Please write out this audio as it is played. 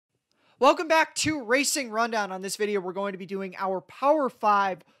Welcome back to Racing Rundown. On this video, we're going to be doing our Power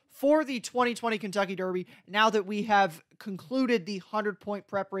 5 for the 2020 Kentucky Derby. Now that we have concluded the 100-point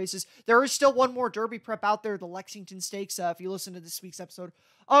prep races, there is still one more Derby prep out there, the Lexington Stakes. If you listen to this week's episode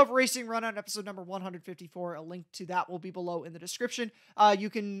of Racing Rundown, episode number 154, a link to that will be below in the description.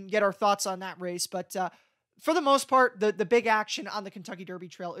 You can get our thoughts on that race, but for the most part, the big action on the Kentucky Derby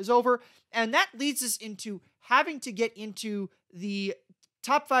trail is over, and that leads us into having to get into the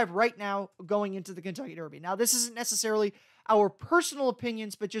top 5 right now going into the Kentucky Derby. Now, this isn't necessarily our personal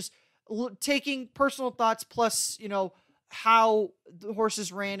opinions, but just taking personal thoughts plus, how the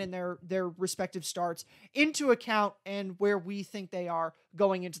horses ran in their respective starts into account and where we think they are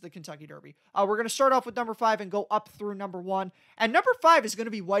going into the Kentucky Derby. We're going to start off with number 5 and go up through number 1. And number 5 is going to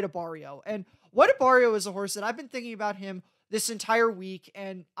be White Abarrio. And White Abarrio is a horse that I've been thinking about him this entire week,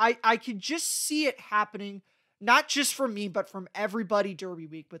 and I can just see it happening. Not just from me, but from everybody Derby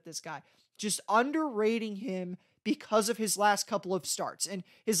week with this guy. Just underrating him because of his last couple of starts. And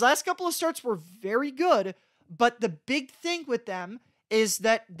his last couple of starts were very good, but the big thing with them is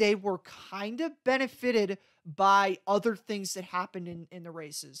that they were kind of benefited by other things that happened in the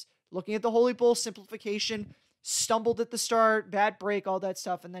races. Looking at the Holy Bull, simplification, stumbled at the start, bad break, all that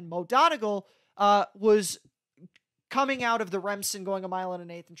stuff. And then Mo Donegal was coming out of the Remsen going 1 mile and an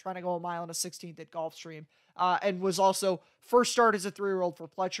eighth and trying to go 1 mile and a 16th at Gulfstream. And was also first start as a 3-year-old for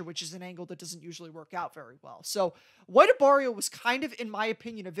Pletcher, which is an angle that doesn't usually work out very well. So White Abarrio was kind of, in my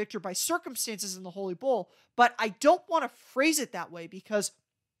opinion, a victor by circumstances in the Holy Bull, but I don't want to phrase it that way because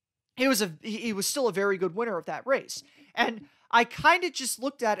he was still a very good winner of that race. And I kind of just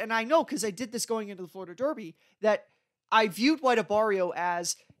looked at, and I know because I did this going into the Florida Derby, that I viewed White Abarrio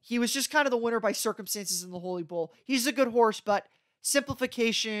as he was just kind of the winner by circumstances in the Holy Bull. He's a good horse, but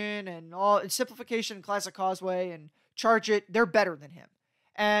simplification and Classic Causeway and Charge It, they're better than him.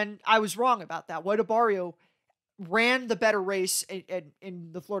 And I was wrong about that. White Abarrio ran the better race in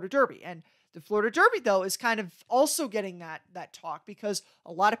the Florida Derby. And the Florida Derby, though, is kind of also getting that talk because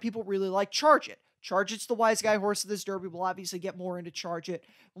a lot of people really like Charge It. Charge It's the wise guy horse of this Derby. We'll obviously get more into Charge It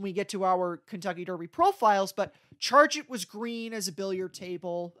when we get to our Kentucky Derby profiles, but Charge It was green as a billiard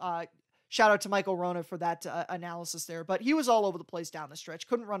table. Shout out to Michael Rona for that analysis there, but he was all over the place down the stretch,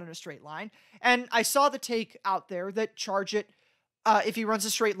 couldn't run in a straight line. And I saw the take out there that Charge It, if he runs a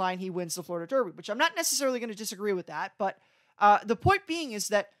straight line, he wins the Florida Derby, which I'm not necessarily going to disagree with that. But the point being is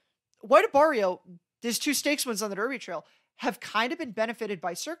that White Abarrio, his 2 stakes wins on the Derby trail, have kind of been benefited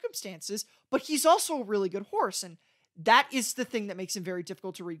by circumstances, but he's also a really good horse. And that is the thing that makes him very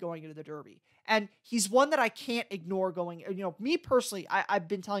difficult to read going into the Derby. And he's one that I can't ignore going, me personally, I've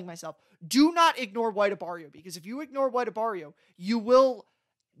been telling myself, do not ignore White Abarrio, because if you ignore White Abarrio, you will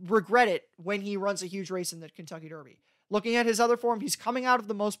regret it when he runs a huge race in the Kentucky Derby. Looking at his other form, he's coming out of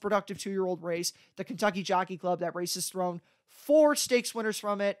the most productive 2-year-old race, the Kentucky Jockey Club. That race has thrown 4 stakes winners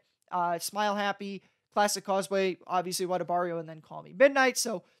from it. Smile Happy, Classic Causeway, obviously White Abarrio, and then Call Me Midnight.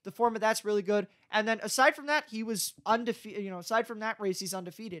 So the form of that's really good. And then aside from that, he was undefeated. Aside from that race, he's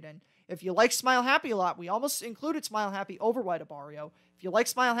undefeated. And if you like Smile Happy a lot, we almost included Smile Happy over White Abarrio. If you like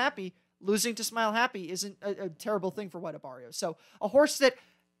Smile Happy, losing to Smile Happy isn't a terrible thing for White Abarrio. So a horse that,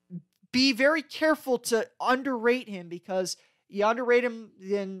 be very careful to underrate him, because you underrate him,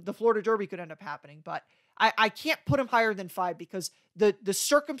 then the Florida Derby could end up happening. But I can't put him higher than 5 because the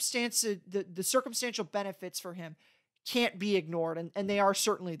circumstantial benefits for him can't be ignored, and they are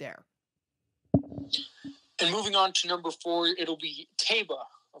certainly there. And moving on to number 4, it'll be Taiba,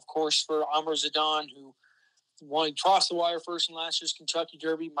 of course, for Amr Zidane, who won across the wire first in last year's Kentucky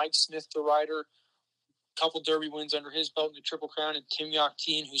Derby. Mike Smith, the rider, a couple Derby wins under his belt in the Triple Crown, and Tim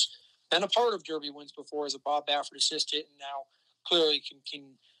Yakteen, who's been a part of Derby wins before as a Bob Baffert assistant, and now clearly can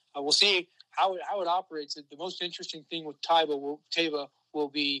we'll see how it operates. The most interesting thing with Taiba will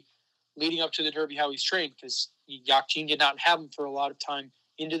be leading up to the Derby, how he's trained, because Yakteen did not have him for a lot of time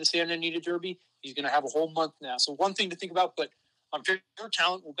into the Santa Anita Derby. He's going to have a whole month now. So one thing to think about, but on pure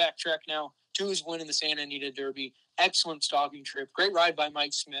talent, we'll backtrack now to his win in the Santa Anita Derby. Excellent stalking trip. Great ride by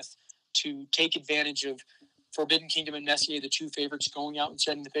Mike Smith to take advantage of Forbidden Kingdom and Messier, the 2 favorites, going out and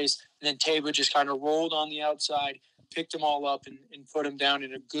setting the pace. And then Taiba just kind of rolled on the outside, picked them all up, and put him down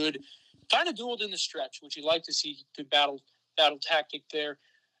in a good, kind of dueled in the stretch, which you like to see. Good battle tactic there.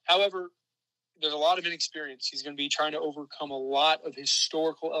 However, there's a lot of inexperience. He's going to be trying to overcome a lot of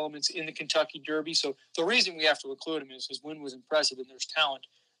historical elements in the Kentucky Derby. So the reason we have to include him is his win was impressive and there's talent.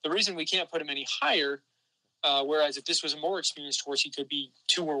 The reason we can't put him any higher, whereas if this was a more experienced horse, he could be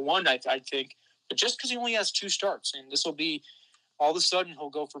 2 or 1, I think. But just because he only has 2 starts, and this will be all of a sudden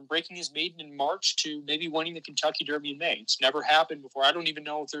he'll go from breaking his maiden in March to maybe winning the Kentucky Derby in May. It's never happened before. I don't even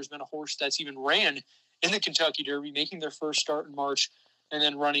know if there's been a horse that's even ran in the Kentucky Derby, making their first start in March and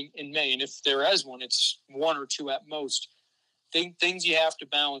then running in May. And if there is one, it's one or two at most. Things you have to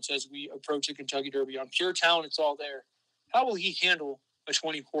balance as we approach the Kentucky Derby. On pure talent, it's all there. How will he handle a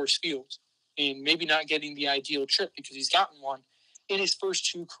 20-horse field and maybe not getting the ideal trip, because he's gotten one in his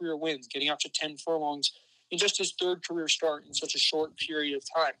first 2 career wins, getting out to 10 furlongs in just his 3rd career start in such a short period of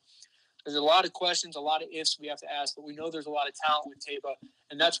time? There's a lot of questions, a lot of ifs we have to ask, but we know there's a lot of talent with Taiba,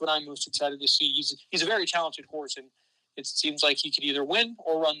 and that's what I'm most excited to see. He's a very talented horse, and it seems like he could either win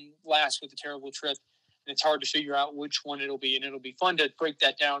or run last with a terrible trip, and it's hard to figure out which one it'll be, and it'll be fun to break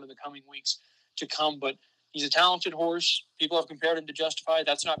that down in the coming weeks to come. But he's a talented horse. People have compared him to Justify.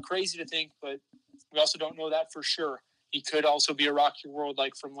 That's not crazy to think, but we also don't know that for sure. He could also be a Rock Your World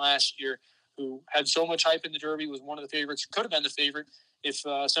like from last year, who had so much hype in the Derby, was one of the favorites, could have been the favorite if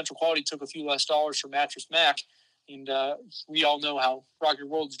Central Quality took a few less dollars for Mattress Mac. And we all know how Rock Your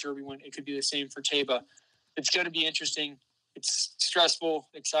World's Derby went. It could be the same for Taiba. It's going to be interesting. It's stressful,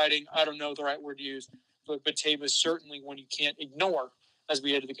 exciting. I don't know the right word to use, but Taiba is certainly one you can't ignore as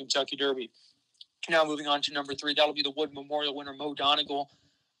we head to the Kentucky Derby. Now moving on to number 3, that'll be the Wood Memorial winner, Mo Donegal.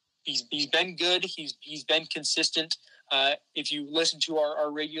 He's been good. He's been consistent. If you listen to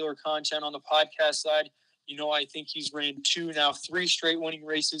our regular content on the podcast side, you know I think he's ran 2, now 3 straight winning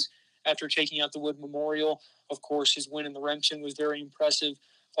races after taking out the Wood Memorial. Of course, his win in the Remsen was very impressive.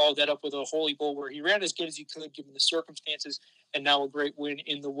 Followed that up with a Holy Bull where he ran as good as he could given the circumstances, and now a great win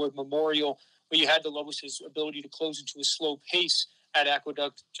in the Wood Memorial. But you had to love was his ability to close into a slow pace at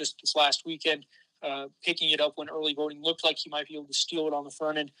Aqueduct just this last weekend, picking it up when early voting looked like he might be able to steal it on the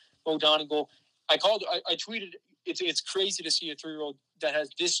front end. Mo Donegal, I tweeted, it's crazy to see a 3-year-old that has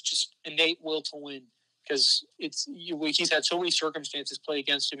this just innate will to win, because he's had so many circumstances play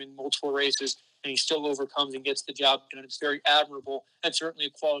against him in multiple races, and he still overcomes and gets the job done. It's very admirable, and certainly a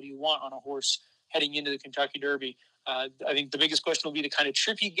quality you want on a horse heading into the Kentucky Derby. I think the biggest question will be the kind of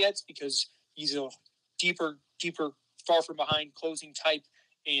trip he gets, because he's a deeper, far from behind closing type,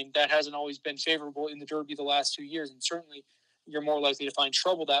 and that hasn't always been favorable in the Derby the last 2 years, and certainly you're more likely to find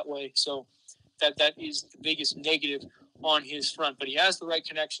trouble that way. So that is the biggest negative on his front. But he has the right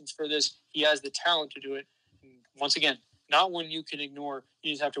connections for this. He has the talent to do it. And once again, not one you can ignore.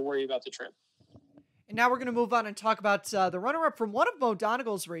 You just have to worry about the trip. And now we're going to move on and talk about the runner-up from one of Mo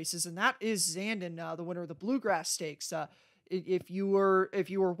Donegal's races, and that is Zandon, the winner of the Bluegrass Stakes. If you were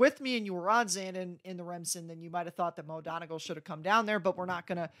with me and you were on Zandon in the Remsen, then you might have thought that Mo Donegal should have come down there, but we're not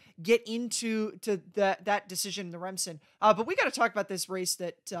going to get into that decision in the Remsen. But we got to talk about this race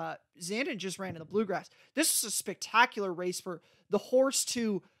that Zandon just ran in the Bluegrass. This was a spectacular race for the horse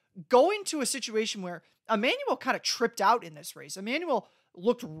to go into a situation where Emmanuel kind of tripped out in this race. Emmanuel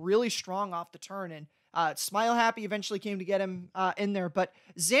looked really strong off the turn, and Smile Happy eventually came to get him in there, but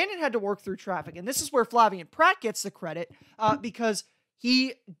Zandon had to work through traffic. And this is where Flavien Prat gets the credit because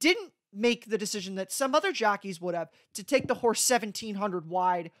he didn't make the decision that some other jockeys would have to take the horse 1,700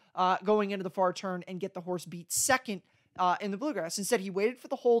 wide going into the far turn and get the horse beat second in the Bluegrass. Instead, he waited for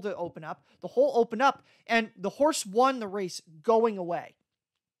the hole to open up. The hole opened up, and the horse won the race going away.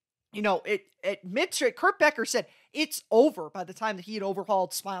 You know, at mid-straight, Kurt Becker said it's over by the time that he had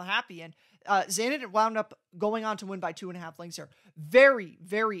overhauled Smile Happy, and Zandon wound up going on to win by 2.5 lengths here. Very,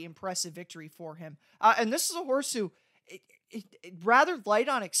 very impressive victory for him. And this is a horse who, rather light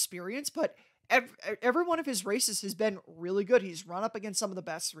on experience, but every one of his races has been really good. He's run up against some of the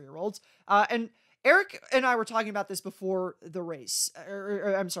best 3-year-olds. And Eric and I were talking about this before the race,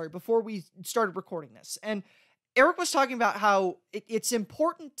 before we started recording this. And Eric was talking about how it's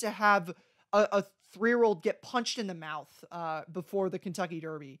important to have a 3-year-old get punched in the mouth before the Kentucky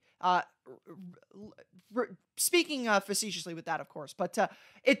Derby. Speaking facetiously with that, of course, but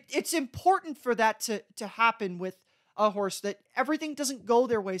it's important for that to happen with a horse, that everything doesn't go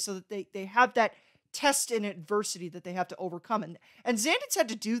their way, so that they have that test in adversity that they have to overcome. And Zandon's had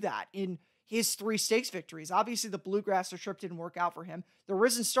to do that in his 3 stakes victories. Obviously, the Bluegrass trip didn't work out for him. The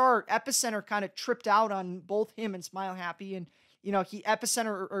Risen Star Epicenter kind of tripped out on both him and Smile Happy, and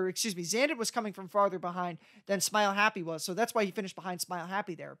Zandon was coming from farther behind than Smile Happy was, so that's why he finished behind Smile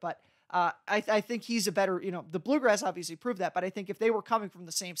Happy there. But I think he's a better, the Bluegrass obviously proved that, but I think if they were coming from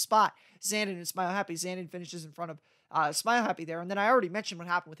the same spot, Zandon and Smile Happy, Zandon finishes in front of Smile Happy there. And then I already mentioned what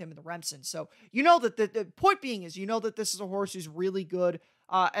happened with him in the Remsen. So you know that the point being is, that this is a horse who's really good.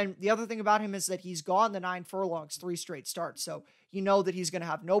 And the other thing about him is that he's gone the 9 furlongs, 3 straight starts. So you know that he's going to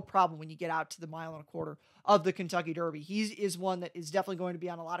have no problem when you get out to the 1.25 miles of the Kentucky Derby. He is one that is definitely going to be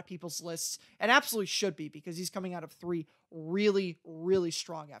on a lot of people's lists, and absolutely should be, because he's coming out of 3 really, really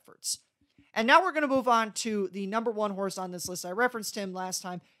strong efforts. And now we're going to move on to the number 1 horse on this list. I referenced him last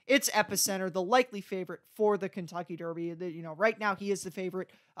time. It's Epicenter, the likely favorite for the Kentucky Derby. Right now he is the favorite.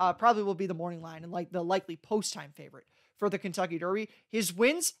 Probably will be the morning line and the likely post-time favorite for the Kentucky Derby. His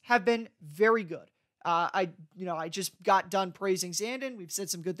wins have been very good. I just got done praising Zandon. We've said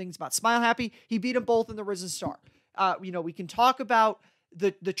some good things about Smile Happy. He beat them both in the Risen Star. We can talk about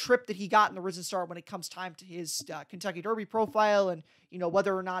the trip that he got in the Risen Star when it comes time to his Kentucky Derby profile, and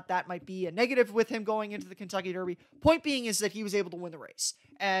whether or not that might be a negative with him going into the Kentucky Derby. Point being is that he was able to win the race.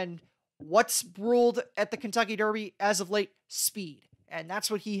 And what's ruled at the Kentucky Derby as of late? Speed. And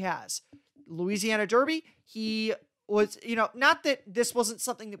that's what he has. Louisiana Derby, he was, not that this wasn't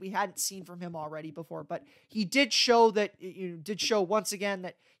something that we hadn't seen from him already before, but he did show once again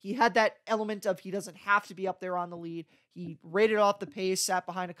that he had that element of he doesn't have to be up there on the lead. He rated off the pace, sat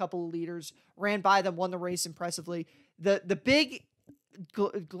behind a couple of leaders, ran by them, won the race impressively. The big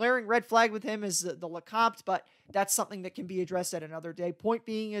glaring red flag with him is the Lecomte, but that's something that can be addressed at another day. Point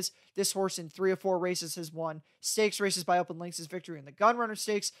being is this horse in 3 or 4 races has won stakes races by open lengths. His victory in the Gunrunner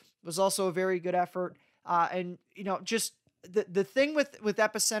Stakes was also a very good effort. Just the thing with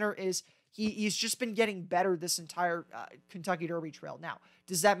Epicenter is he's just been getting better this entire Kentucky Derby trail. Now,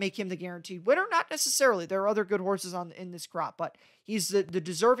 does that make him the guaranteed winner? Not necessarily. There are other good horses in this crop, but he's the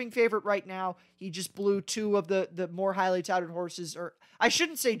deserving favorite right now. He just blew 2 of the more highly touted horses, or I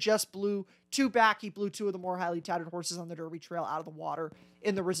shouldn't say just blew 2 back. He blew 2 of the more highly touted horses on the Derby trail out of the water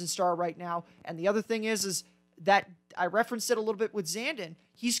in the Risen Star right now. And the other thing is that I referenced it a little bit with Zandon.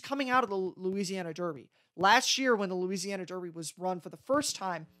 He's coming out of the Louisiana Derby. Last year, when the Louisiana Derby was run for the first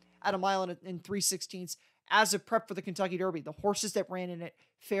time at 1 mile and 3/16 as a prep for the Kentucky Derby, the horses that ran in it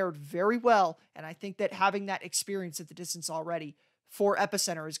fared very well. And I think that having that experience at the distance already for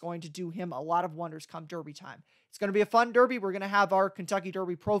Epicenter is going to do him a lot of wonders come Derby time. It's going to be a fun Derby. We're going to have our Kentucky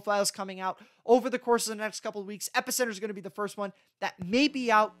Derby profiles coming out over the course of the next couple of weeks. Epicenter is going to be the first one that may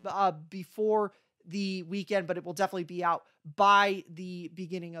be out before the weekend, but it will definitely be out by the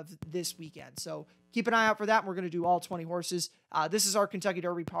beginning of this weekend. So keep an eye out for that. We're going to do all 20 horses. This is our Kentucky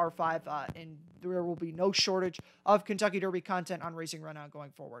Derby Power 5, and there will be no shortage of Kentucky Derby content on Racing Rundown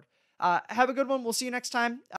going forward. Have a good one. We'll see you next time.